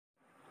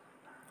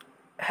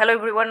Hello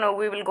everyone,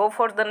 we will go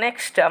for the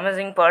next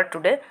amazing part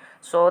today.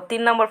 So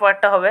 3 নম্বর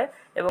পার্টটা হবে।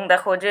 এবং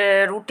দেখো যে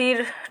রুটির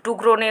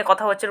টুকরো নিয়ে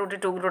কথা হচ্ছে।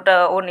 রুটির টুকরোটা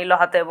ও নিল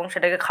হাতে এবং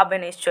সেটাকে খাবে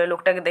নিশ্চয়ই।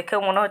 লোকটাকে দেখেও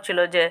মনে হচ্ছিল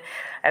যে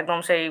একদম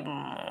সেই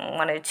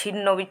মানে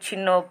ছিন্ন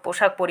বিচ্ছিন্ন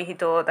পোশাক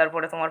পরিহিত,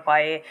 তারপরে তোমার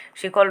পায়ে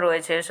শিকল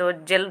রয়েছে। সো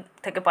জেল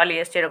থেকে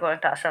পালিয়ে এসছে এরকম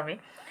একটা আসামি।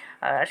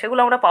 সেগুলো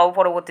আমরা পাবো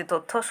পরবর্তী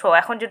তথ্য। সো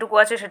এখন যেটুকু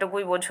আছে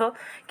সেটুকুই বোঝো।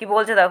 কি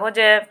বলছে দেখো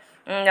যে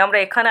আমরা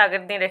এখানে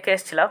আগের দিন রেখে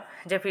এসেছিলাম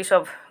যে পিস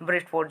অফ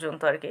ব্রিড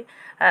পর্যন্ত আর কি।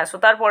 হ্যাঁ, সো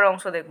তারপরের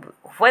অংশ দেখব।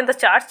 When the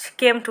church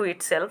came to it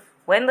self,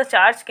 when the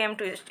church came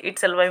to it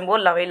self, আমি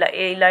বললাম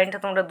এই লাইনটা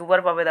তোমরা দুবার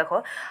পাবে। দেখো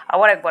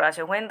আবার একবার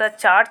আছে, when the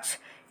church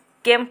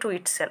came to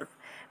it self.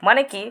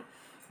 মানে কি,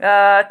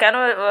 কেন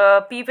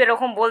পিপ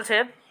এরকম বলছে?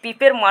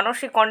 পিপের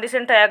মানসিক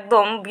কন্ডিশনটা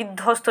একদম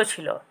বিধ্বস্ত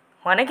ছিল।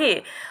 মানে কি,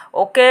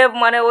 ওকে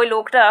মানে ওই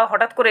লোকটা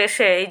হঠাৎ করে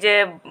এসে এই যে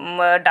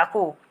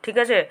ডাকু, ঠিক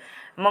আছে,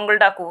 মঙ্গল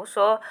ডাকু।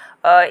 সো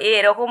এ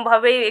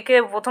এরকমভাবেই একে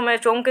প্রথমে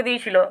চমকে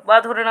দিয়েছিল, বা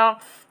ধরে নাও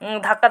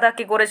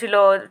ধাক্কাধাক্কি করেছিল,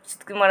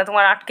 মানে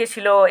তোমার আটকে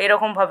ছিল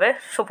এরকমভাবে।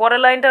 সো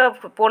পরের লাইনটা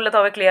পড়লে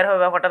তবে ক্লিয়ার হবে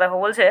ব্যাপারটা। দেখো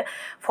বলছে,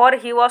 for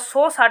he was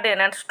so sudden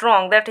and strong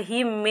that he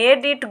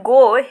made it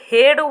go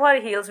head over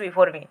hills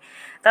before me.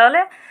 তাহলে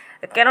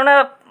কেননা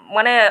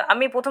মানে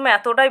আমি প্রথমে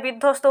এতটাই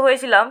বিধ্বস্ত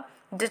হয়েছিলাম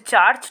যে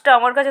চার্চটা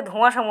আমার কাছে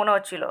ধোঁয়াশা মনে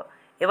হচ্ছিল।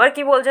 এবার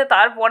কি বলছে,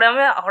 তারপরে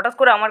আমি হঠাৎ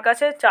করে আমার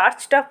কাছে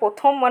চার্চটা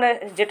প্রথম মানে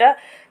যেটা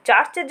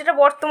চার্চের যেটা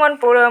বর্তমান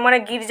মানে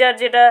গির্জার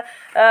যেটা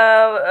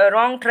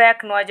রং ট্র্যাক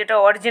নয়, যেটা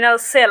অরিজিনাল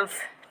সেলফ,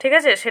 ঠিক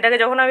আছে, সেটাকে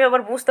যখন আমি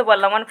আবার বুঝতে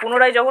পারলাম, মানে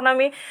পুনরায় যখন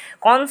আমি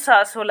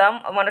কনসাস হলাম,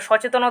 মানে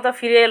সচেতনতা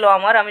ফিরে এলো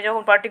আমার, আমি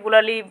যখন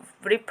পার্টিকুলারলি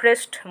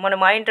রিফ্রেশড, মানে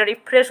মাইন্ডটা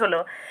রিফ্রেশ হলো।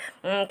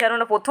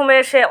 কেননা প্রথমে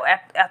সে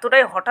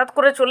এতটাই হঠাৎ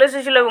করে চলে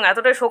এসেছিলো এবং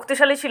এতটাই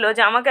শক্তিশালী ছিল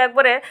যে আমাকে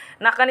একবারে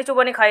নাকানি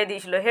চুবানি খাইয়ে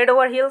দিয়েছিল। হেড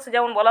ওভার হিলস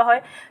যেমন বলা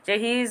হয় যে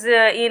he is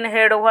in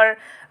head over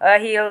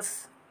hills,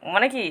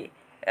 মানে কি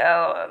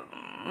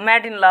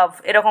ম্যাড ইন লাভ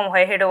এরকম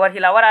হয় হেড ওভার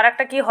হিল। আবার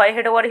আরেকটা কী হয়,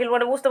 হেড ওভার হিল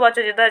মানে বুঝতে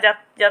পারছো, যেটা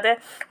যাতে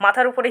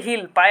মাথার উপরে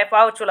হিল, পায়ে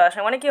পাও চলে আসে,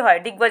 মানে কি হয়,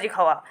 ডিগবাজি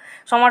খাওয়া,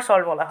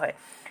 সমারসল্ট বলা হয়।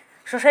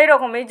 সো সেই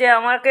রকমই যে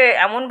আমাকে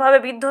এমনভাবে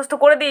বিধ্বস্ত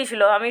করে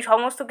দিয়েছিল, আমি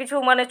সমস্ত কিছু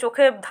মানে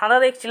চোখে ধাঁধা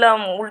দেখছিলাম,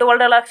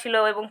 উল্টোপাল্টা লাগছিল।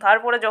 এবং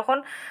তারপরে যখন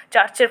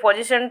চার্চের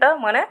পজিশনটা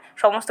মানে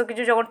সমস্ত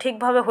কিছু যখন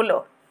ঠিকভাবে হলো,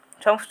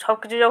 সব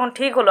কিছু যখন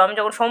ঠিক হলো, আমি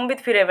যখন সম্বিত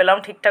ফিরে পেলাম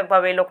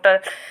ঠিকঠাকভাবে, এই লোকটার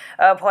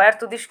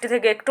ভয়ার্ত দৃষ্টি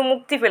থেকে একটু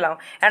মুক্তি পেলাম,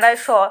 and I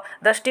saw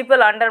the স্টিপল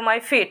under my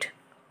feet.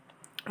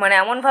 মানে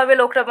এমনভাবে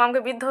লোকটা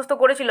আমাকে বিধ্বস্ত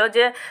করেছিল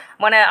যে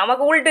মানে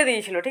আমাকে উল্টে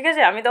দিয়েছিল, ঠিক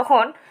আছে। আমি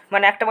তখন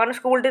মানে একটা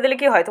মানুষকে উল্টে দিলে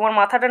কী হয়, তোমার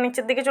মাথাটা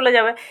নিচের দিকে চলে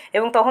যাবে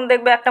এবং তখন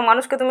দেখবে একটা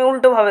মানুষকে তুমি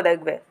উল্টোভাবে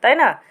দেখবে, তাই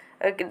না?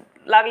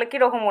 লাগলে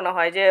কীরকম মনে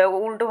হয় যে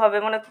উল্টোভাবে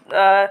মানে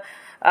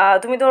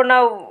তুমি ধরো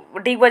নাও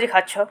ডিগবাজি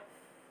খাচ্ছ,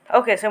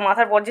 ওকে, সে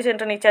মাথার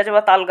পজিশনটা নিচে আছে,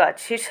 বা তাল গাছ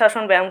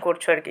শীর্ষাসন ব্যায়াম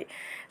করছো আর কি।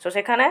 সো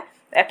সেখানে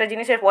একটা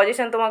জিনিসের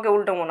পজিশন তোমাকে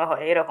উল্টো মনে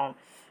হয় এরকম।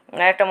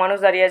 একটা মানুষ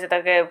দাঁড়িয়ে আছে,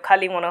 তাকে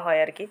খালি মনে হয়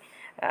আর কি।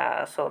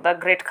 সো দ্য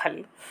গ্রেট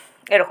খালি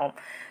এরকম।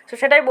 সো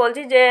সেটাই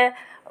বলছি যে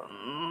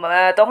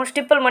তখন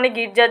স্টিপল মানে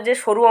গির্জার যে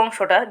সরু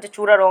অংশটা, যে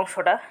চূড়ার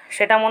অংশটা,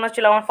 সেটা মনে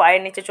হচ্ছিলো আমার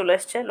পায়ের নিচে চলে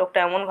এসছে। লোকটা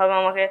এমনভাবে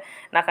আমাকে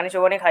নাকানি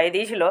চোবানি খাইয়ে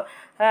দিয়েছিল।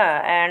 হ্যাঁ,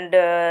 and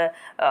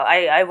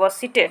I was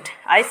seated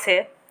I say.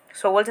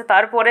 So বলছে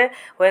তারপরে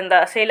ওয়েন দ্য,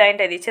 সেই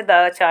লাইনটাই দিচ্ছে, the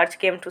church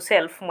came to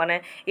self, মানে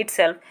ইট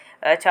সেলফ,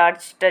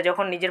 চার্চটা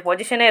যখন নিজের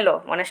পজিশনে এলো,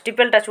 মানে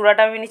স্টিপেলটা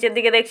চূড়াটা আমি নিচের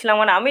দিকে দেখছিলাম,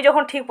 মানে আমি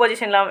যখন ঠিক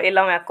পজিশন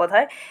এলাম এক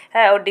কথায়,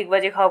 হ্যাঁ, ওর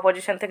ডিগবাজি খাওয়া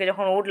পজিশন থেকে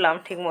যখন উঠলাম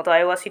ঠিক মতো,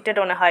 I was seated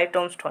on a high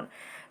টোমস্টোন।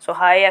 So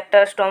high একটা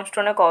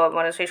স্টোমস্টোনে,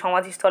 মানে সেই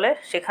সমাধিস্থলে,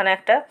 সেখানে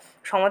একটা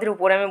সমাধির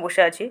উপরে আমি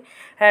বসে আছি।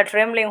 হ্যাঁ,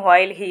 trembling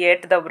while he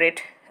at the bread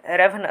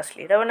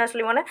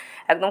রেভেনাসলি মানে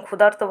একদম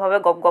ক্ষুধার্তভাবে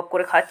গপ গপ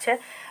করে খাচ্ছে।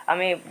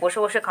 আমি বসে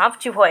বসে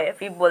কাঁপছি ভয়ে,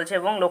 পিপ বলছে।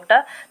 এবং লোকটা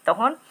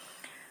তখন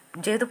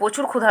যেহেতু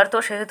প্রচুর ক্ষুধার্ত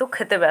সেহেতু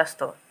খেতে ব্যস্ত।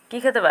 কী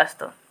খেতে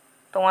ব্যস্ত?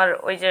 তোমার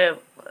ওই যে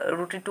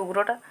রুটির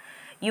টুকরোটা।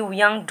 ইউ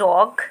ইয়াং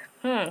ডগ,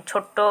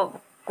 ছোট্ট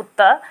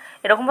কুত্তা,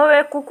 এরকমভাবে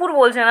কুকুর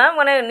বলছে না,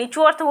 মানে নিচু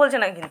অর্থে বলছে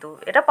না, কিন্তু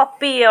এটা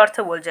পাপ্পি এ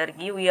অর্থে বলছে আর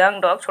কি। ইউ ইয়াং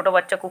ডগ, ছোটো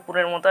বাচ্চা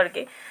কুকুরের মতো আর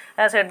কি।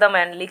 Set the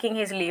man leaking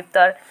his lip,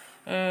 তার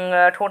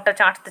ঠোঁটটা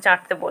চাটতে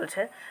চাটতে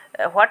বলছে,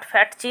 what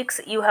fat chicks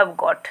you have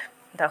got.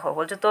 দেখো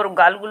বলছে, তোর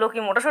গালগুলো কি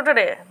মোটা সোটা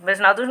রে, বেশ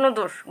নাদুস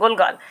নুদুস গোল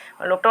গাল।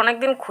 লোকটা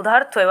অনেকদিন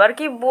ক্ষুধার্ত। এবার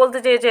কি বলতে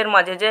চেয়েছে এর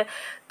মাঝে, যে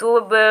তো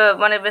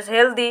মানে বেশ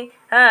হেলদি,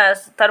 হ্যাঁ,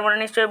 তার মানে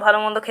নিশ্চয়ই ভালো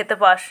মন্দ খেতে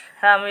পাস।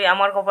 হ্যাঁ,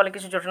 আমার কপালে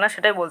কিছু জোটে না,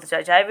 সেটাই বলতে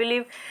চাইছে। I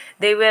believe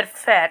they were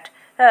fat,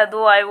 হ্যাঁ, though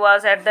I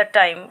was at that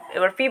time.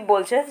 এবার পিপ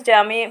বলছে যে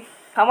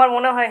আমার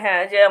মনে হয়,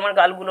 হ্যাঁ, যে আমার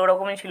গালগুলো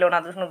ওরকমই ছিল,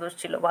 নাদুস নুদুস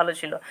ছিল, ভালো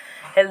ছিল,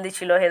 হেলদি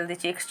ছিল, হেলদি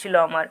চিক্স ছিল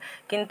আমার।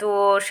 কিন্তু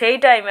সেই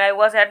টাইমে I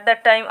was at that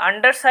time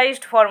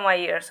আন্ডারসাইজড for my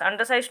years.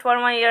 আন্ডারসাইজড for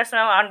my years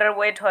under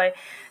wait হয়,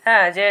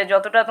 হ্যাঁ, যে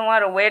যতটা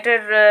তোমার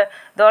ওয়েটের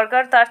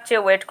দরকার তার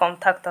চেয়ে ওয়েট কম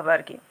থাকতে হবে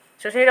আর কি।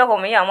 সো সেই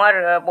রকমই আমার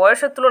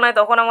বয়সের তুলনায়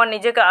তখন আমার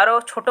নিজেকে আরও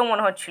ছোটো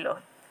মনে হচ্ছিল।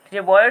 যে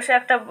বয়সে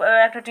একটা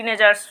একটা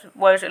টিনেজার্স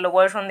বয়স এলো,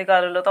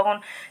 বয়সন্ধিকাল এলো, তখন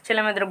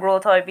ছেলেমেয়েদের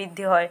গ্রোথ হয়,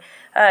 বৃদ্ধি হয়।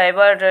 হ্যাঁ,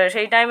 এবার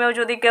সেই টাইমেও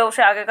যদি কেউ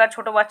সে আগেকার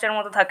ছোটো বাচ্চার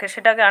মতো থাকে,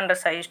 সেটাকে আন্ডার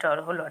সাইজড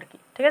হলো আর কি।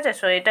 ঠিক আছে,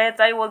 সো এটাই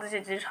তাই বলতে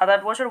চাইছি,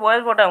 7-8 বছর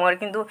বয়স বটে আমার,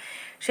 কিন্তু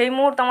সেই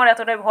মুহূর্তে আমার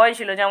এতটাই ভয়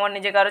ছিল যে আমার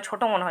নিজেকে আরও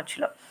ছোটো মনে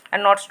হচ্ছিলো,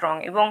 অ্যান্ড নট স্ট্রং,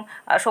 এবং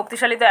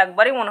শক্তিশালী তো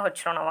একবারই মনে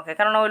হচ্ছিল না আমাকে,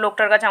 কেননা ওই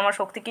লোকটার কাছে আমার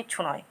শক্তি কিচ্ছু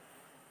নয়।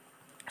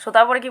 সো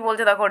তারপরে কি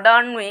বলছে দেখো,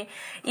 darn me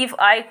if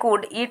I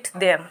could it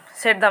them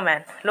said the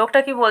man. লোকটা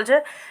কি বলছে,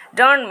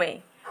 ডার্ন মি,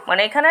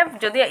 মানে এখানে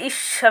যদি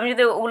আমি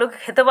যদি ওগুলোকে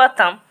খেতে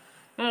পারতাম,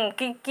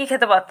 কি কি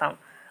খেতে পারতাম,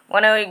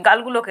 মানে ওই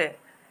গালগুলোকে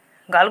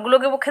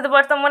খেতে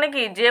পারতাম, মানে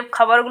কি যে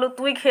খাবারগুলো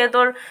তুই খেয়ে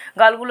তোর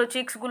গালগুলো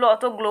চিক্সগুলো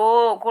অত গ্লো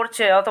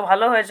করছে, অত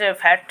ভালো হয়েছে,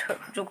 ফ্যাট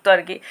যুক্ত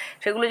আর কি,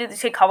 সেগুলো যদি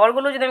সেই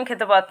খাবারগুলো যদি আমি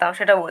খেতে পারতাম,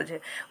 সেটা বলছে।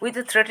 With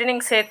threatening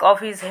shake off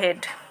his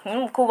head,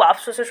 খুব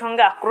আফসোসের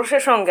সঙ্গে,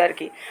 আক্রোশের সঙ্গে আর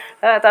কি,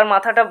 তার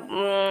মাথাটা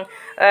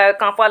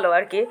কাঁপালো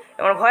আর কি,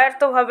 আমার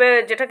ভয়ার্থভাবে,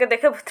 যেটাকে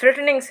দেখে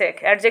থ্রেটেনিং শেক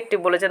অ্যাডজেক্টিভ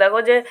বলেছে দেখো,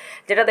 যে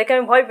যেটা দেখে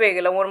আমি ভয় পেয়ে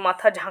গেলাম, ওর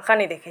মাথা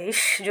ঝাঁকানি দেখে,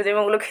 ইস যদি আমি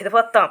ওগুলো খেতে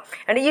পারতাম।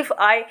 And if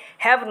I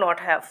have not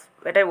have,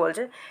 এটাই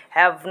বলছে,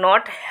 have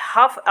not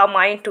half a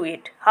mind to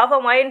it. Half a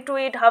mind to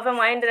it, half আ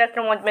মাইন্ডের একটা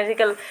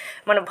ম্যাজিক্যাল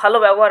মানে ভালো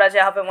ব্যবহার আছে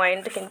হাফ আ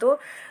মাইন্ড, কিন্তু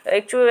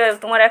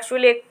তোমার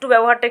অ্যাকচুয়ালি একটু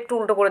ব্যবহারটা একটু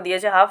উল্টো করে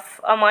দিয়েছে। হাফ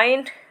আ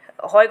মাইন্ড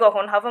হয়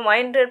কখন, হাফ আ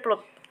মাইন্ডের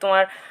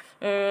তোমার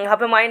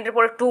হাফ এ মাইন্ডের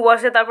পরে টু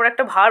বসে, তারপর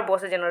একটা ভার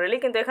বসে জেনারেলি,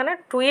 কিন্তু এখানে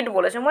টু ইট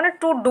বলেছে, মানে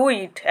টু ডু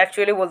ইট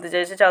অ্যাকচুয়ালি বলতে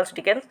চাইছে চার্লস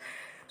ডিকেন্স।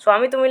 সো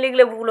আমি তুমি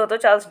লিখলে ভুল হতো,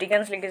 চার্লস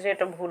ডিকেন্স লিখেছে,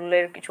 এটা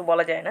ভুলের কিছু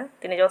বলা যায় না,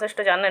 তিনি যথেষ্ট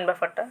জানেন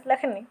ব্যাপারটা,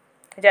 লেখেননি,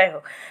 যাই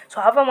হোক। সো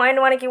হাফ এ মাইন্ড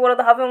মানে কি বলো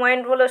তো, হাফ এ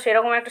মাইন্ড বলো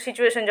সেরকম একটা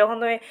সিচুয়েশন যখন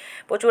তুমি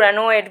প্রচুর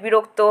অ্যানোয়েড,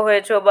 বিরক্ত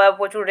হয়েছো বা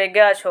প্রচুর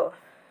রেগে আছো,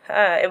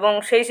 হ্যাঁ, এবং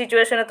সেই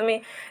সিচুয়েশনে তুমি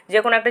যে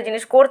কোনো একটা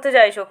জিনিস করতে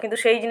চাইছো, কিন্তু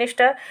সেই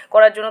জিনিসটা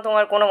করার জন্য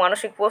তোমার কোনো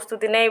মানসিক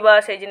প্রস্তুতি নেই, বা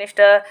সেই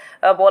জিনিসটা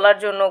বলার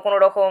জন্য কোনো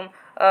রকম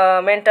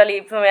মেন্টালি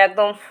তুমি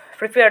একদম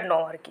প্রিপেয়ার্ড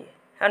নও আর কি,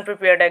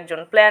 আনপ্রিপেয়ার্ড একজন,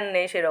 প্ল্যান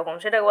নেই সেরকম,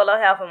 সেটাকে বলা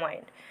হয় হাফ এ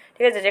মাইন্ড।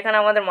 ঠিক আছে, যেখানে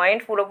আমাদের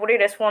মাইন্ড পুরোপুরি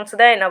রেসপন্স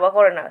দেয় না বা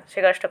করে না সে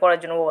কাজটা করার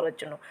জন্য বা বলার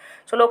জন্য।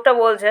 সো লোকটা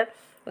বলছে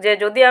যে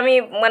যদি আমি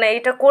মানে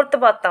এইটা করতে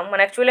পারতাম,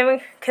 মানে অ্যাকচুয়ালি আমি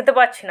খেতে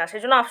পারছি না,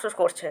 সেই জন্য আফসোস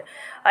করছে।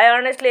 I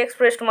earnestly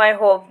expressed my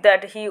hope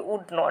that he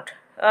would not.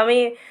 আমি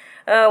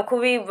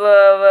খুবই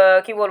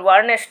কী বলবো,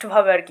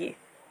 আর্নেস্টভাবে আর কি,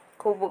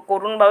 খুব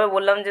করুণভাবে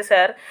বললাম যে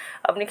স্যার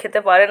আপনি খেতে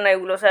পারেন না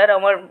এগুলো স্যার,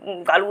 আমার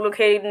গালগুলো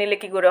খেয়ে নিলে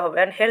কী করে হবে।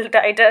 And held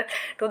titre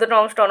to the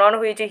টমস্টন on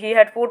which he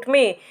had put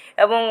me,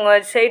 এবং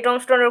সেই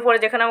টমস্টনের উপরে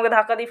যেখানে আমাকে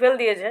ধাক্কা দিয়ে ফেল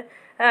দিয়েছে,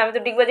 হ্যাঁ আমি তো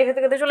ডিগবাজি খেতে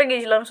খেতে চলে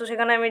গিয়েছিলাম, সো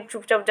সেখানে আমি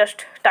চুপচাপ জাস্ট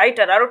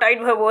টাইটার, আরও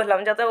টাইটভাবে বললাম,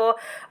 যাতে ও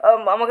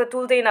আমাকে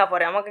তুলতেই না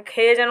পারে, আমাকে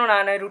খেয়ে যেন না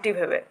নেয় রুটি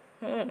ভেবে।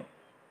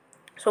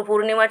 সো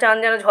পূর্ণিমা চাঁদ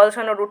যেন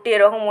ঝলসানো রুটি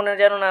এরকম মনে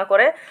যেন না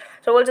করে।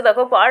 সো বলছে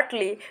দেখো,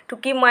 partly to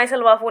keep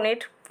myself up on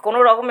it, কোনো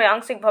রকমে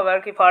আংশিকভাবে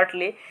আর কি,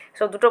 পার্টলি,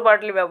 সো দুটো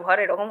পার্টলি ব্যবহার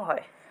এরকম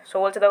হয়। সো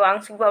বলছে দেখো,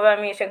 আংশিকভাবে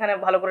আমি সেখানে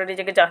ভালো করে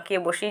নিজেকে জাঁকিয়ে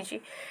বসিয়েছি,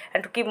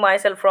 and to keep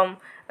myself from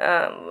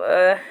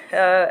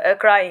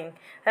crying,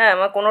 হ্যাঁ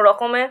আমার কোনো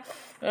রকমে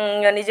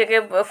নিজেকে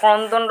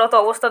ক্রন্দনরত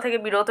অবস্থা থেকে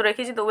বিরত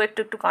রেখেছি, তবু একটু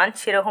একটু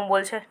কাঁদছি, এরকম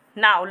বলছে।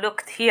 নাও look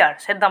here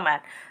said the man,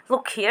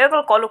 look here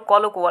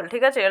কলক ওয়াল,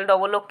 ঠিক আছে,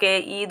 LOOK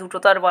দুটো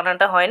তো আর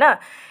বানানটা হয় না,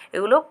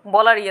 এগুলো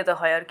বলার ইয়েতে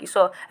হয় আর কি।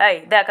 সো এই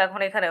দেখ এখন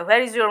এখানে,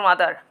 হোয়ার ইজ ইউর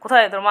মাদার,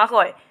 কোথায় তোর মা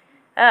কয়,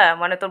 হ্যাঁ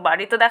মানে তোর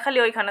বাড়ি তো দেখালি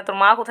ওইখানে, তোর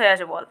মা কোথায়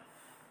আছে বল।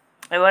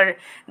 এবার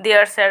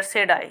দেয়ার স্যার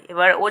সেড আই,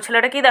 এবার ও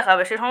ছেলেটা কী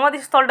দেখাবে, সে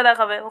সমাধিস্থলটা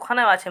দেখাবে,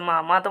 ওখানেও আছে মা,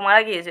 মা তো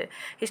মারা গিয়েছে।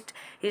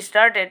 He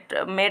started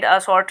made a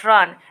short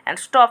run and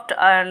stopped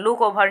and look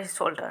over his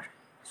shoulder.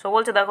 So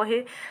বলছে দেখো,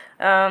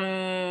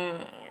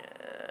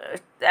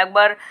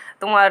 একবার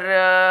তোমার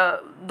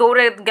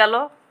দৌড়ে গেল,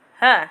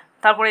 হ্যাঁ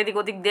তারপরে এদিক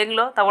ওদিক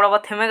দেখলো, তারপর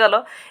আবার থেমে গেল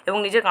এবং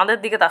নিজের কাঁধের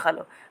দিকে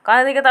তাকালো।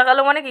 কাঁধের দিকে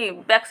তাকালো মানে কি,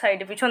 ব্যাক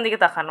সাইডে, পিছন দিকে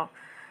তাকানো।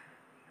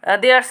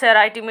 দেয়ার স্যার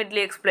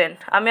আলটিমেটলি এক্সপ্লেন,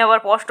 আমি আবার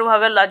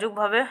স্পষ্টভাবে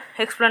লাজুকভাবে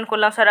এক্সপ্লেন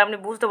করলাম, স্যার আপনি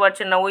বুঝতে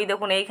পারছেন না, ওই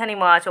দেখুন এইখানেই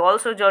মা আছে,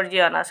 অলসো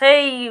জর্জিয়ানা,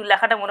 সেই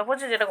লেখাটা মনে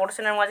পড়ছে যেটা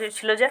কোটেশনের মাঝে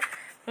ছিল যে,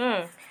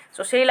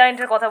 সো সেই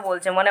লাইনটার কথা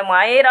বলছে, মানে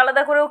মায়ের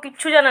আলাদা করেও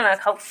কিচ্ছু জানে না,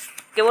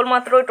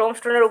 কেবলমাত্র ওই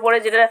টমস্টোনের উপরে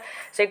যেটা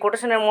সেই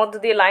কোটেশনের মধ্যে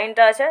দিয়ে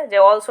লাইনটা আছে যে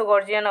অলসো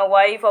জর্জিয়ানা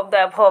ওয়াইফ অফ দ্য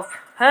অ্যাভভ,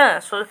 হ্যাঁ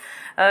সো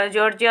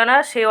জর্জিয়ানা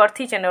সেই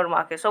অর্থেই চেনে ওর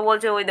মাকে। সো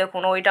বলছে ওই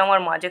দেখুন ওইটা আমার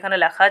মা, যেখানে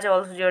লেখা আছে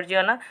also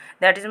জর্জিয়ানা,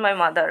 that is my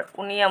mother,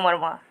 উনি আমার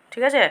মা,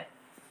 ঠিক আছে।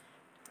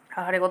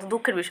 আরে কত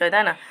দুঃখের বিষয়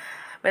তাই না।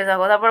 বেশ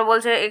দেখো, তারপরে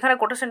বলছে এখানে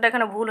কোটেশনটা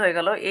এখানে ভুল হয়ে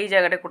গেল, এই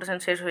জায়গাটা কোটেশন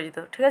শেষ হয়ে যেত,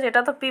 ঠিক আছে,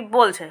 এটা তো পিপ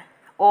বলছে।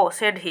 ও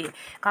সেড হি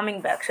কামিং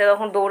ব্যাক, সে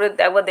তখন দৌড়ে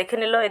একবার দেখে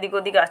নিল এদিক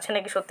ওদিকে আছে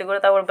নাকি সত্যি করে,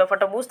 তারপর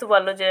ব্যাপারটা বুঝতে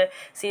পারলো যে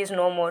C is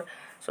no more,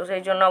 so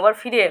সেই জন্য আবার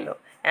ফিরে এলো।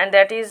 And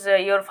that is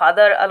your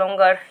father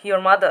অ্যালঙ্গার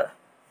your mother,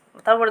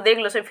 তারপরে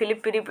দেখলো সে ফিলিপ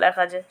পিরিপ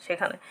লেখা আছে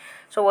সেখানে।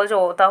 সো বলছে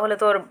ও তাহলে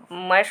তোর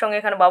মায়ের সঙ্গে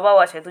এখানে বাবাও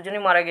আছে,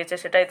 দুজনই মারা গেছে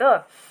সেটাই তো।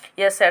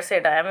 ইয়েস স্যার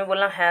সেটাই, আমি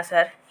বললাম হ্যাঁ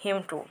স্যার, হিম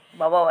টু,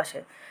 বাবাও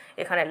আছে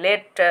এখানে,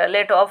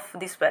 late of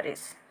this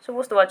Paris. So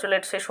বুঝতে পারছো,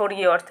 লেট সে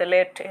স্বর্গীয় অর্থে,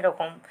 লেট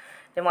এরকম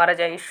যে মারা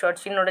যায়, ঈশ্বর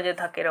চিহ্নটা যে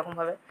থাকে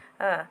এরকমভাবে,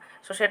 হ্যাঁ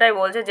সো সেটাই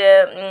বলছে যে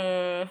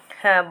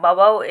হ্যাঁ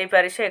বাবাও এই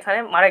প্যারিসে এখানে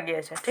মারা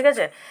গিয়েছে, ঠিক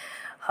আছে।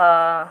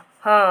 হ্যাঁ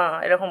হ্যাঁ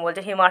এরকম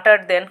বলছে, হি মাটার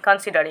দেন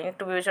কনসিডারিং,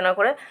 একটু বিবেচনা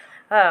করে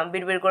হ্যাঁ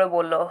বিড়বিড় করে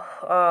বললো,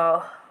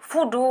 হু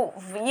ডু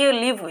ইয়ে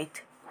লিভ উইথ,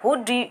 হু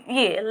ডু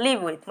ইয়ে লিভ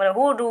উইথ মানে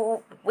হু ডু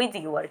উইথ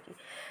ইউ আর কি।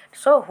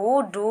 So who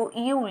do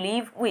you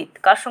live with,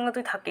 কার সঙ্গে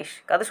তুই থাকিস,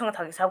 কাদের সঙ্গে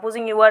থাকিস।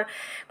 Supposing you R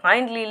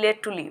kindly late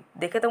two leave,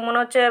 দেখে তো মনে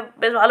হচ্ছে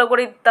বেশ ভালো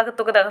করেই তাকে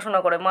তোকে দেখাশোনা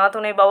করে, মা তো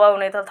নেই বাবাও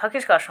নেই, তাহলে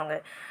থাকিস কার সঙ্গে।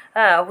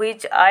 হ্যাঁ,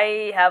 which I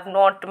have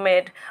not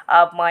made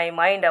up my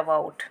mind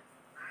about.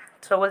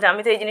 So বলছে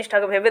আমি তো এই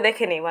জিনিসটাকে ভেবে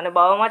দেখিনি, মানে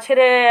বাবা মা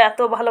ছেড়ে এত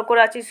ভালো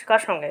করে আছিস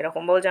কার সঙ্গে,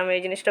 এরকম বলছে আমি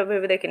এই জিনিসটা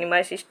ভেবে দেখিনি।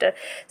 My sister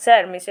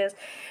sir Mrs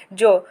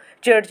Jo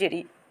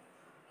চার্জেরি,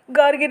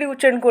 গার্গেরি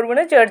উচ্চারণ করবে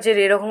না,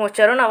 চার্জেরি এরকম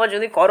উচ্চারণ, আবার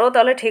যদি করো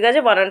তাহলে ঠিক আছে,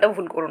 বানানটা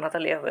ভুল করো না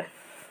তাহলে হবে।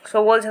 সো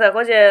বলছে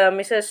দেখো যে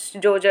মিসেস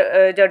জো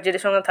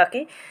জার্জেরির সঙ্গে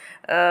থাকি,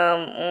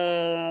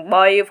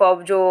 ওয়াইফ অফ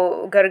জো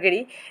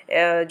গার্গেরি,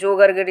 জো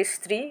গার্গেরির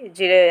স্ত্রী,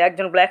 যে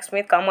একজন ব্ল্যাক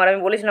স্মিথ কামার। আমি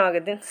বলেছিলাম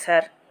আগের দিন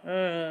sir,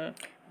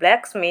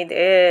 black Smith,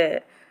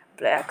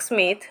 black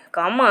Smith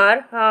কামার,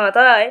 হ্যাঁ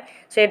তাই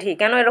সে ঠিক।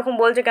 কেন এরকম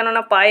বলছে,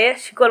 কেননা পায়ে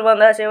শিকল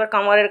বাঁধা আছে, এবার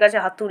কামারের কাছে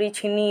হাতুড়ি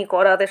ছিনি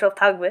করাতে সব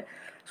থাকবে,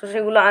 সো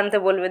সেগুলো আনতে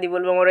বলবে,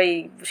 বলবে আমার এই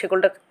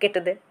শিকলটা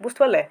কেটে দে, বুঝতে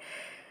পারলে।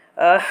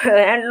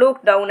 And look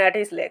down at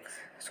his legs,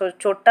 so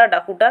চোরটা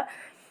ডাকুটা,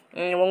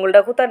 মঙ্গল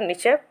ডাকু তার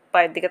নিচে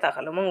পায়ের দিকে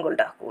তাকালো, মঙ্গল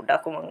ডাকু,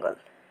 ডাকু মঙ্গল,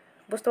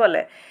 বুঝতে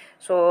পারলে।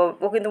 সো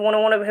ও কিন্তু মনে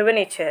মনে ভেবে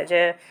নিচ্ছে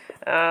যে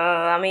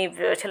আমি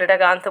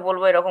ছেলেটাকে আনতে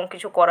বলবো এরকম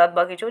কিছু করাত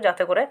বা কিছু,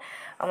 যাতে করে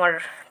আমার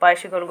পায়ের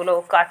শিকলগুলো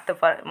কাটতে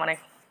পারে, মানে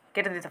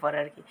কেটে দিতে পারে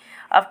আর কি।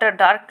 After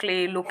ডার্কলি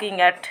looking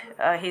at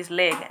his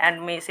leg and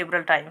me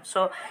several time,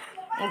 so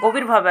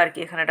গভীরভাবে আর কি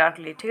এখানে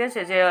ডার্কলি, ঠিক আছে,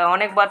 যে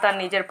অনেকবার তার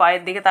নিজের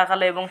পায়ের দিকে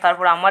তাকালো এবং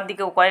তারপর আমার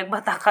দিকেও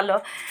কয়েকবার তাকালো।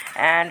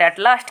 অ্যান্ড অ্যাট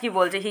লাস্ট কী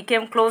বলছে, হি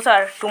কেম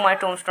ক্লোজার টু মাই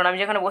টোমস্টোন, আমি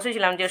যেখানে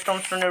বসেছিলাম যে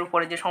টোমস্টোনের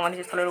উপরে, যে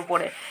সমাধিস্থলের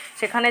উপরে,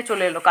 সেখানে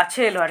চলে এলো, কাছে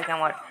এলো আর কি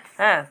আমার।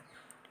 হ্যাঁ,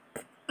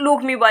 took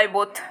me by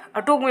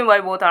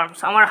both arms,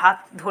 আমার হাত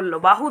ধরলো,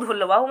 বাহু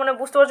ধরলো, বাহু মানে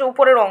বুঝতে পারছো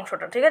উপরের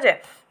অংশটা, ঠিক আছে,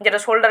 যেটা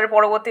শোল্ডারের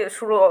পরবর্তী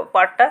শুরু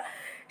পার্টটা,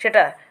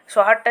 সেটা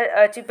হাতটা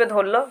চিপে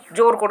ধরলো,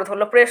 জোর করে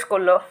ধরলো, প্রেস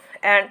করলো।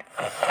 অ্যান্ড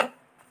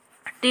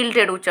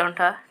টিল্টেড,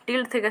 উচ্চারণটা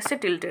টিল্ট থেকে এসছে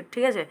টিল্টেড,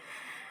 ঠিক আছে।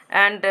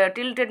 And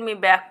tilted me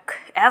back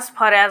as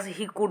far as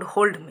he could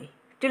hold me,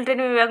 tilted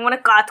me back মানে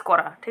কাত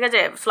করা, ঠিক আছে,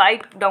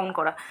 স্লাইড ডাউন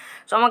করা।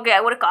 সো আমাকে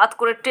একবারে কাত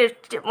করে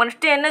মানে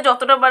টেনে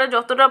যতটা পারে,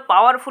 যতটা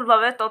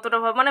পাওয়ারফুলভাবে ততটা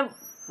মানে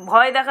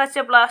ভয় দেখাচ্ছে,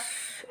 প্লাস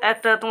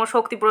একটা তোমার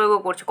শক্তি প্রয়োগও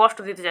করছে, কষ্ট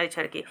দিতে চাইছে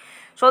আর কি।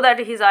 So that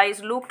his eyes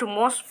looked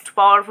most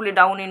powerfully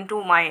down in to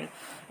mind,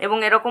 এবং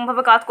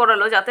এরকমভাবে কাত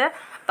করালো যাতে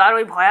তার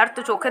ওই ভয়ার্থ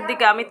চোখের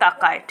দিকে আমি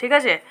তাকাই, ঠিক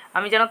আছে,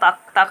 আমি যেন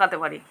তাকাতে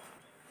পারি।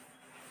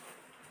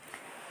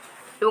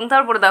 এবং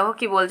তারপরে দেখো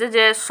কি বলছে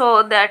যে so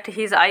that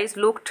his eyes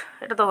looked,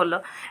 এটা তো হলো,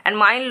 অ্যান্ড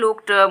মাইন্ড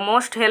লুকড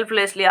মোস্ট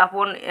হেল্পলেসলি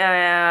আপন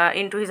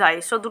ইনটু হিজ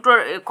আইস, সো দুটোর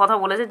কথা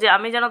বলেছে যে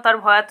আমি যেন তার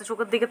ভয়ার্থ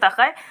চোখের দিকে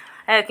তাকাই,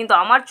 কিন্তু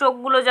আমার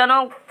চোখগুলো যেন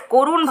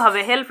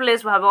করুণভাবে,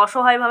 হেল্পলেসভাবে,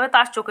 অসহায়ভাবে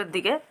তার চোখের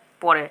দিকে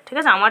পড়ে, ঠিক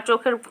আছে। আমার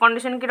চোখের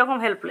কন্ডিশন কীরকম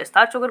হেল্পলেস,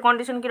 তার চোখের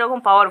কন্ডিশন কীরকম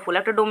পাওয়ারফুল,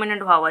 একটা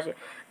ডোমিনেন্ট ভাব আছে।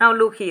 নাও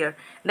লুক হিয়ার,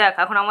 দেখ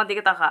এখন আমার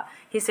দিকে তাকা,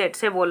 হি সেড,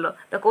 সে বললো,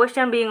 the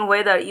question being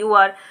whether you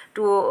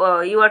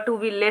R two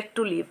be late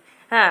two leave,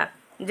 হ্যাঁ,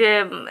 যে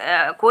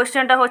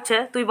কোয়েশ্চেনটা হচ্ছে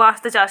তুই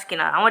বাঁচতে চাস কি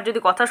না, আমার যদি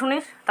কথা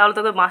শুনিস তাহলে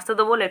তোকে বাঁচতে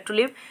দেবো, লেট টু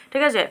লিভ,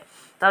 ঠিক আছে,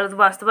 তাহলে তুই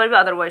বাঁচতে পারবি,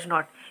 otherwise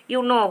not.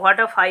 You know what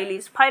a file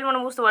is, file মানে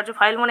বুঝতে পারছো,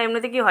 ফাইল মানে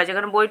এমনিতে কী হয়,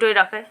 যেখানে বই টই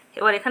রাখে,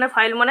 এবার এখানে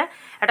ফাইল মানে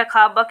একটা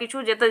খাপ বা কিছু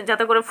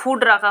যাতে করে ফুড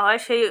রাখা হয়,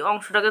 সেই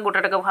অংশটাকে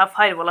গোটাটাকে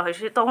ফাইল বলা হয়।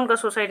 সে তখনকার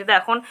সোসাইটিতে,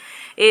 এখন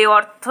এই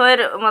অর্থের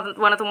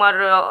মানে তোমার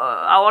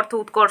অর্থ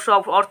উৎকর্ষ,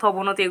 অর্থ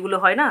অবনতি এগুলো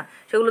হয় না,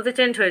 সেগুলোতে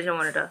চেঞ্জ হয়েছে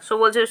মানে এটা। সো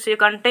বলছে সে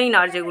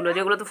কন্টেইনার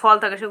যেগুলোতে ফল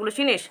থাকে সেগুলো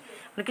চিনিস,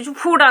 মানে কিছু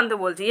ফুড আনতে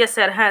বলছি, ইয়েস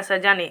স্যার, হ্যাঁ স্যার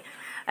জানি।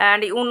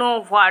 অ্যান্ড ইউ নো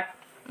হোয়াট,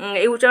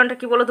 এই উচ্চারণটা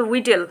কী বলো তো,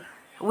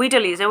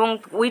 উইটেল ইজ, এবং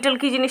উইটেল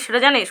কী জিনিস সেটা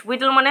জানিস,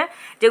 উইটেল মানে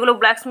যেগুলো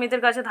ব্ল্যাক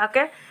স্মিথের কাছে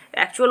থাকে,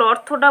 অ্যাকচুয়াল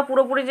অর্থটা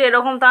পুরোপুরি যে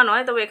এরকম তা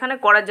নয়, তবে এখানে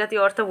করার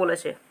জাতীয় অর্থে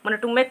বলেছে, মানে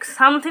to make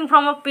something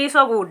from a piece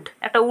of wood,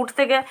 একটা উড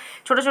থেকে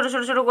ছোটো ছোটো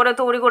ছোটো ছোটো করে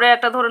তৈরি করে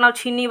একটা ধরে নাও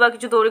ছিনি বা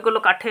কিছু তৈরি করলো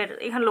কাঠের,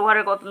 এখানে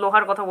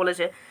লোহার কথা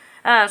বলেছে।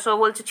 হ্যাঁ, সো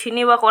বলছে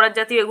ছিনি বা করার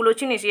জাতীয় এগুলো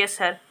চিনিস, ইয়েস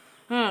স্যার,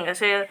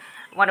 সে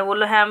মানে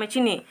বললো হ্যাঁ আমি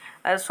চিনি।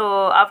 So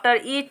after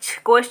each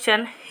question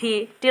he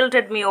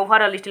tilted me over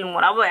a little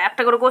মোর, আবার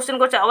একটা করে কোয়েশ্চেন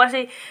করছে, আবার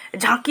সেই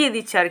ঝাঁকিয়ে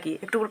দিচ্ছে আর কি,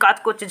 একটু কাজ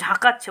করছে,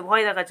 ঝাঁকাচ্ছে,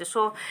 ভয় দেখাচ্ছে।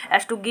 So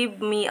as to give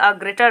me a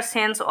greater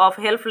sense of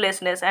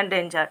helplessness and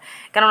danger,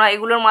 কেননা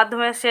এগুলোর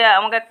মাধ্যমে সে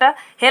আমাকে একটা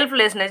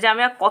হেল্পলেসনেস, যে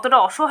আমি কতটা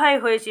অসহায়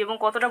হয়েছি এবং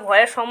কতটা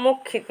ভয়ের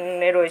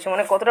সম্মুখীনে রয়েছে,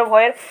 মানে কতটা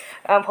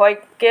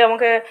ভয়কে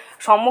আমাকে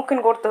সম্মুখীন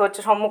করতে হচ্ছে,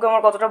 সম্মুখে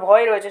আমার কতটা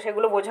ভয় রয়েছে,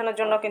 সেগুলো বোঝানোর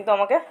জন্য কিন্তু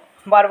আমাকে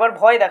বারবার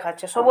ভয়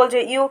দেখাচ্ছে। সো বলছে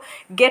you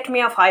get me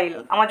a file,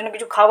 আমার জন্য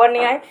কিছু খাবার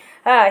নিয়ে আয়।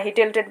 হ্যাঁ, হি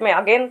টেল্টেড মি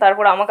আগেন,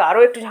 তারপর আমাকে আরও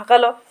একটু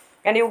ঝাঁকালো,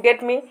 অ্যান্ড ইউ গেট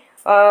মি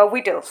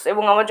উইটেলস,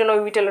 এবং আমার জন্য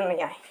ওই উইটেলও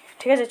নিয়ে আয়,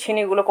 ঠিক আছে,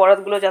 ছিনিগুলো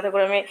করাতগুলো, যাতে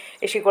করে আমি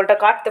এই শিকলটা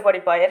কাটতে পারি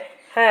পায়ের।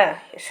 হ্যাঁ,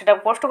 সেটা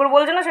কষ্ট করে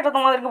বলছে না, সেটা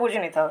তোমাদেরকে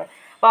বুঝিয়ে নিতে হবে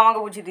বা আমাকে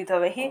বুঝিয়ে দিতে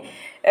হবে। হি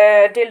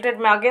টেল্টেড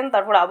মি আগেন,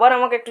 তারপর আবার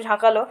আমাকে একটু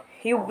ঝাঁকালো,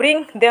 you bring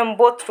them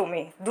both to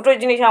me, দুটো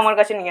জিনিস আমার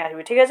কাছে নিয়ে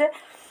আসবে, ঠিক আছে।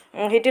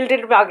 হি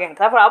টিল্টেড মি আগেন,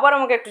 তারপর আবার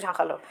আমাকে একটু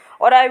ঝাঁকালো,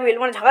 ওর আই উইল,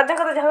 মানে ঝাঁকাতে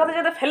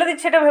যাতে ফেলে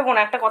দিচ্ছে এটা ভেবো না,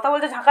 একটা কথা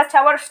বলছে ঝাঁকাচ্ছে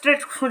আবার স্ট্রেট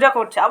সোজা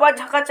করছে, আবার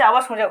ঝাঁকাচ্ছে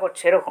আবার সোজা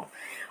করছে এরকম।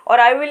 ওর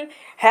I will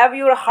have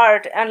your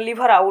heart and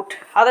liver out,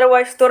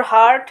 otherwise তোর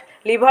হার্ট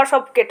লিভার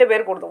সব কেটে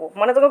বের করে দেবো,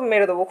 মানে তোকে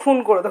মেরে দেবো, খুন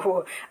করে দেবো,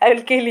 আই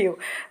উইল কিল ইউ।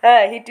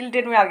 হ্যাঁ, হি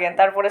টিল্টেড মি আগেন,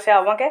 তারপরে সে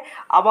আমাকে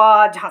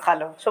আবার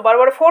ঝাঁকালো, সো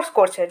বারবার ফোর্স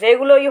করছে যে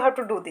এগুলো you have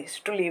to do this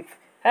two leave.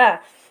 হ্যাঁ,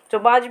 তো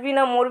বাঁচবি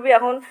না মরবি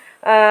এখন,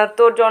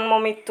 তোর জন্ম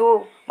মৃত্যু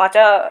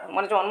বাঁচা,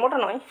 মানে জন্মটা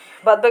নয়,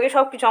 বাদ বাকি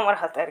সব কিছু আমার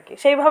হাতে আর কি,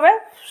 সেইভাবে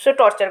সে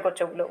টর্চার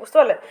করছে ওগুলো, বুঝতে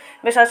পারলে?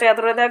 বেশ, আছে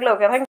এতটা থাকলে ওকে, থ্যাংক